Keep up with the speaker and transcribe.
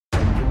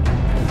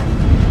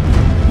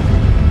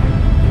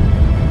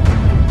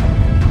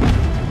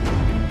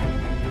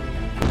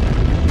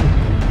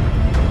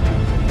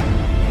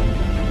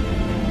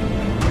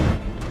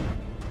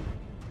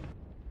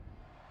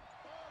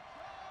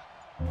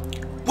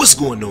What's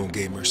going on,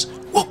 gamers?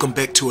 Welcome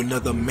back to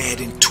another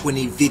Madden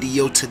 20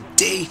 video.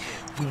 Today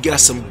we got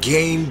some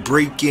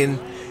game-breaking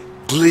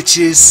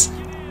glitches,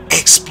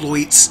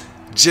 exploits,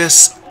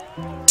 just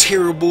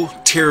terrible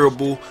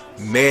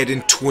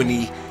Madden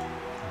 20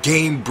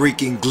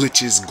 game-breaking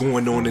glitches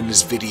going on in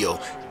this video.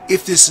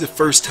 If this is the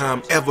first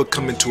time ever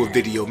coming to a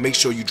video, make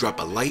sure you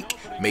drop a like,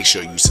 make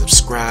sure you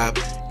subscribe,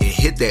 and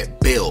hit that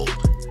bell.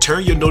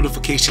 Turn your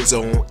notifications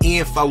on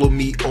and follow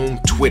me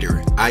on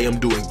Twitter. I am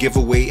doing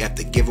giveaway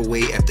after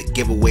giveaway after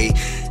giveaway,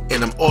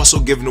 and I'm also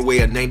giving away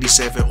a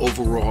 97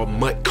 overall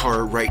MUT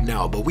card right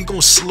now, but we're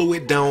gonna slow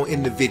it down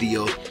in the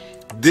video.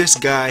 This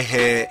guy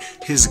had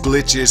his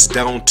glitches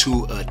down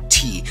to a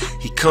T.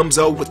 He comes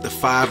out with the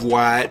 5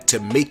 wide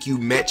to make you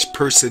match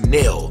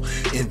personnel,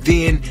 and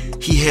then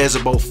he has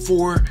about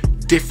 4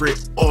 different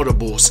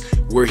audibles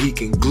where he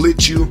can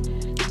glitch you,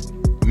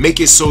 make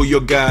it so your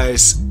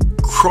guys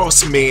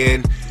cross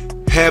man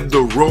have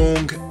the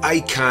wrong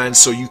icon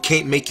so you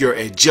can't make your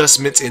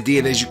adjustments. And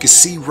then as you can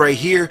see right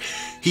here,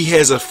 he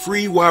has a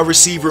free wide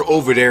receiver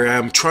over there.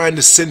 I'm trying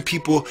to send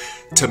people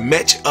to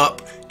match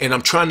up and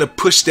I'm trying to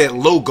push that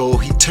logo.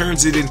 He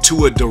turns it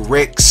into a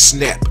direct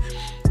snap.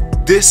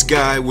 This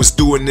guy was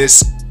doing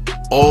this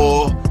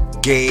all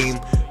game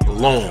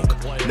long.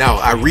 Now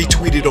I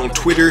retweeted on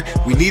Twitter,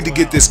 we need to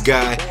get this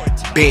guy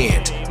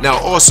banned. Now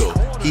also,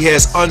 he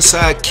has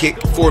onside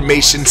kick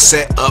formation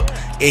set up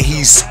and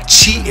he's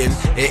cheating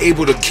and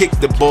able to kick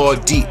the ball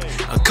deep.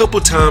 A couple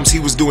times he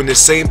was doing the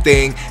same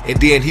thing, and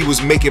then he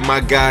was making my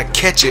guy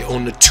catch it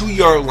on the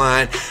 2-yard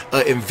line,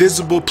 an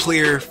invisible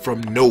player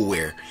from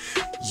nowhere.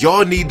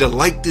 Y'all need to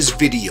like this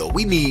video.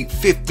 We need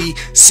 50,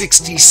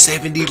 60,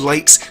 70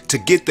 likes to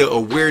get the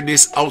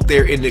awareness out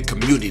there in the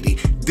community.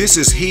 This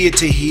is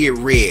head-to-head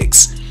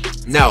regs.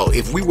 Now,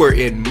 if we were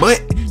in MUT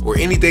or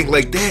anything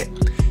like that,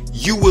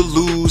 you will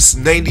lose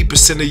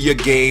 90% of your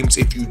games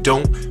if you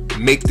don't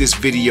make this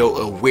video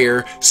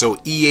aware so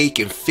EA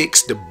can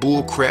fix the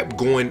bull crap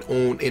going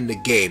on in the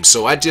game.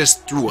 So I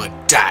just threw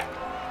a dot.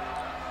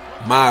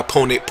 My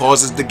opponent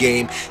pauses the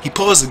game. He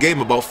paused the game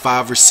about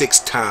 5 or 6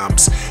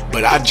 times,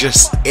 but I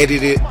just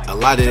edited a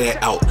lot of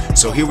that out.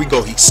 So here we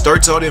go. He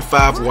starts out in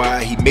 5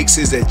 wide. He makes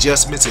his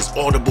adjustments, his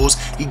audibles.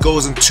 He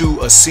goes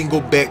into a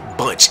single back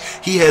bunch.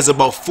 He has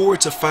about 4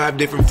 to 5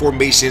 different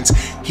formations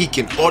he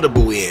can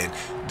audible in.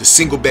 The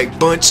single back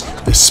bunch,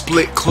 the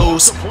split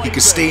close, he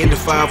can stay in the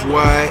 5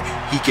 wide,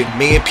 he can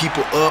man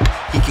people up,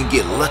 he can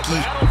get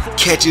lucky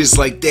catches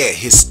like that.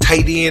 His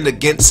tight end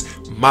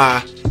against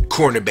my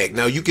cornerback.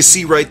 Now you can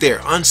see right there,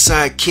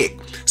 onside kick.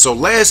 So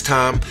last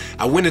time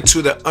I went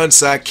into the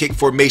onside kick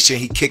formation,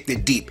 he kicked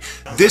it deep.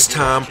 This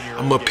time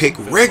I'm gonna pick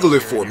regular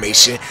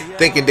formation,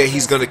 thinking that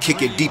he's gonna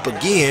kick it deep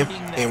again,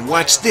 and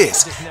watch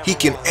this. He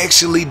can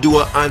actually do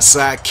an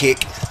onside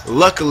kick.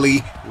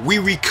 Luckily we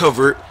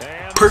recovered.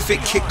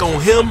 Perfect kick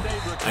on him,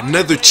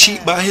 another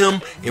cheat by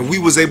him, and we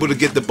was able to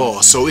get the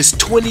ball. So it's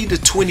 20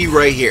 to 20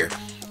 right here.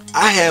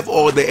 I have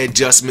all the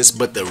adjustments,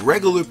 but the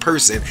regular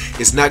person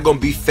is not going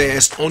to be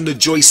fast on the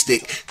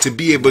joystick to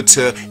be able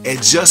to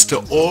adjust to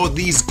all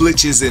these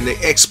glitches and the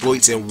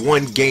exploits in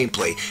one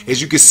gameplay. As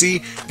you can see,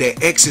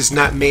 that X is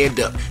not manned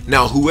up.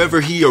 Now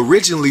whoever he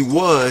originally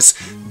was,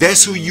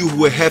 that's who you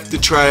would have to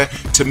try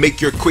to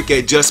make your quick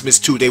adjustments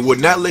to. They would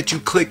not let you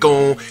click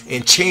on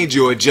and change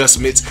your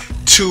adjustments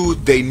to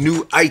their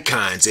new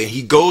icons. And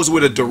he goes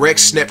with a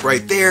direct snap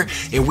right there,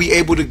 and we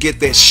able to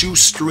get that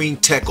shoestring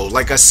tackle.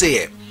 Like I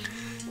said,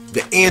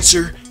 the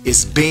answer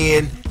is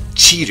ban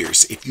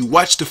cheaters. If you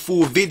watch the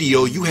full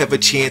video, you have a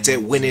chance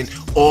at winning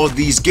all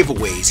these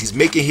giveaways. He's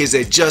making his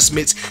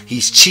adjustments,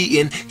 he's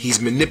cheating,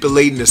 he's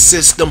manipulating the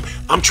system.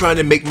 I'm trying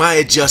to make my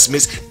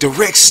adjustments,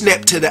 direct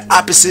snap to the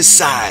opposite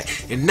side,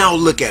 and now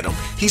look at him.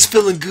 He's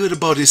feeling good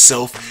about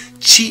himself,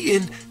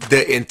 cheating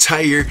the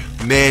entire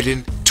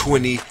Madden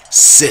 20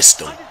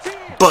 system.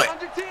 But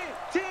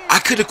I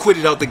could have quit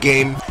it out the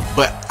game,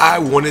 but I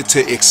wanted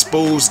to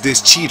expose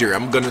this cheater.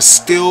 I'm gonna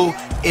still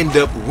end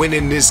up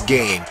winning this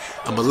game.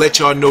 I'm gonna let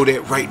y'all know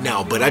that right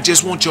now, but I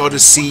just want y'all to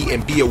see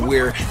and be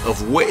aware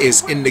of what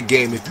is in the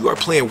game. If you are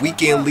playing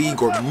weekend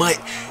league or MUT,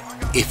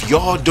 if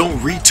y'all don't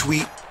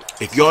retweet,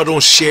 if y'all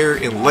don't share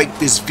and like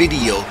this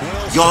video,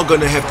 y'all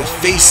gonna have to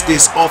face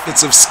this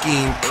offensive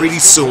scheme pretty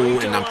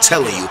soon. And I'm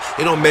telling you,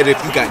 it don't matter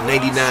if you got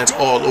 99s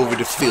all over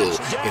the field.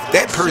 If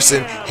that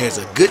person has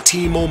a good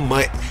team on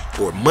MUT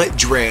or MUT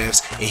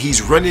drafts and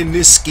he's running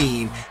this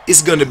scheme,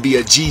 it's gonna be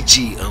a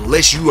GG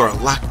unless you are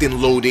locked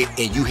and loaded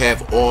and you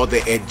have all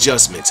the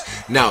adjustments.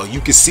 Now you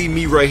can see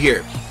me right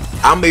here.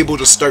 I'm able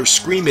to start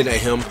screaming at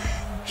him.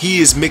 He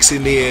is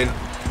mixing in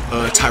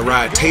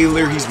Tyrod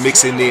Taylor, he's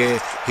mixing in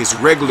his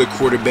regular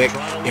quarterback,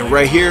 and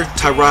right here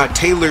Tyrod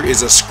Taylor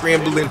is a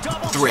scrambling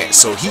threat,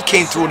 so he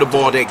can't throw the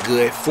ball that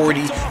good,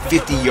 40,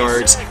 50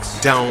 yards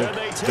down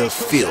the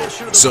field.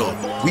 So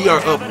we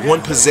are up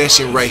 1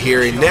 possession right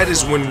here, and that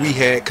is when we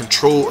had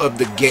control of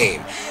the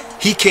game.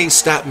 He can't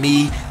stop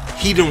me,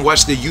 He didn't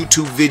watch the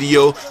YouTube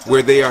video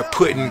where they are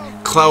putting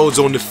clouds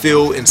on the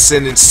field and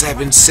sending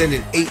 7,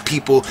 sending 8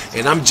 people,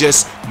 and I'm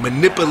just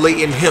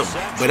manipulating him.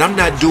 But I'm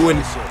not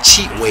doing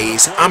cheat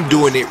ways, I'm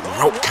doing it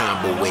route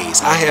combo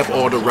ways. I have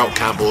all the route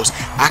combos.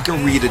 I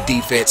can read a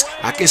defense.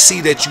 I can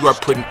see that you are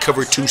putting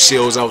cover 2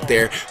 shells out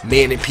there,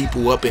 manning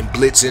people up and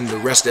blitzing the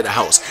rest of the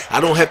house. I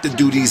don't have to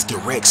do these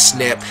direct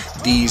snap,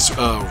 these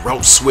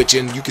route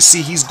switching. You can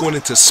see he's going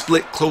into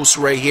split close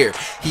right here.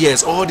 He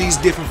has all these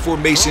different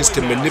formations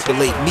to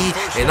manipulate me,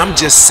 and I'm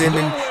just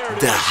sending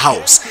the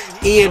house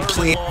and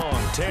playing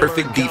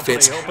perfect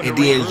defense, and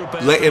then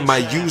letting my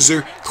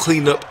user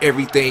clean up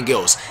everything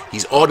else.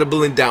 He's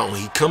audibling down.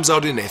 He comes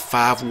out in that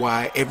 5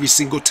 wide every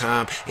single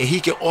time, and he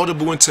can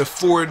audible into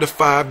 4 to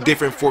 5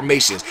 different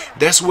formations.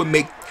 That's what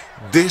makes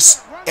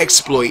this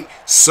exploit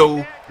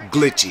so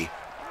glitchy.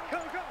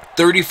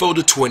 34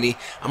 to 20.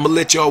 I'm gonna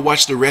let y'all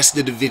watch the rest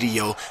of the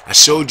video. I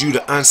showed you the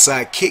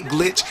onside kick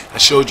glitch, I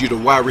showed you the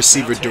wide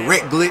receiver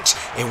direct glitch,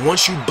 and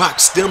once you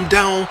box them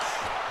down,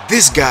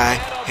 this guy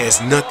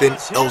has nothing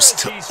else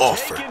to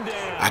offer.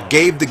 I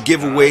gave the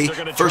giveaway.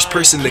 First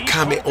person to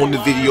comment on the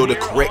video the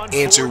correct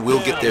answer will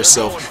get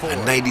themselves a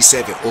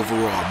 97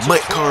 overall MUT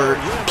card.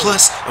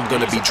 Plus, I'm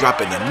going to be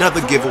dropping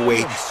another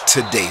giveaway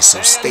today,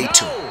 so stay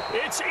tuned.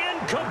 It's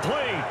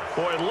incomplete.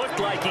 Boy, it looked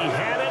like he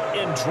had it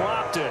and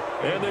dropped it.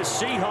 And the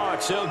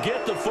Seahawks, they'll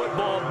get the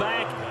football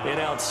back in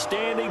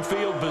outstanding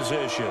field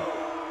position.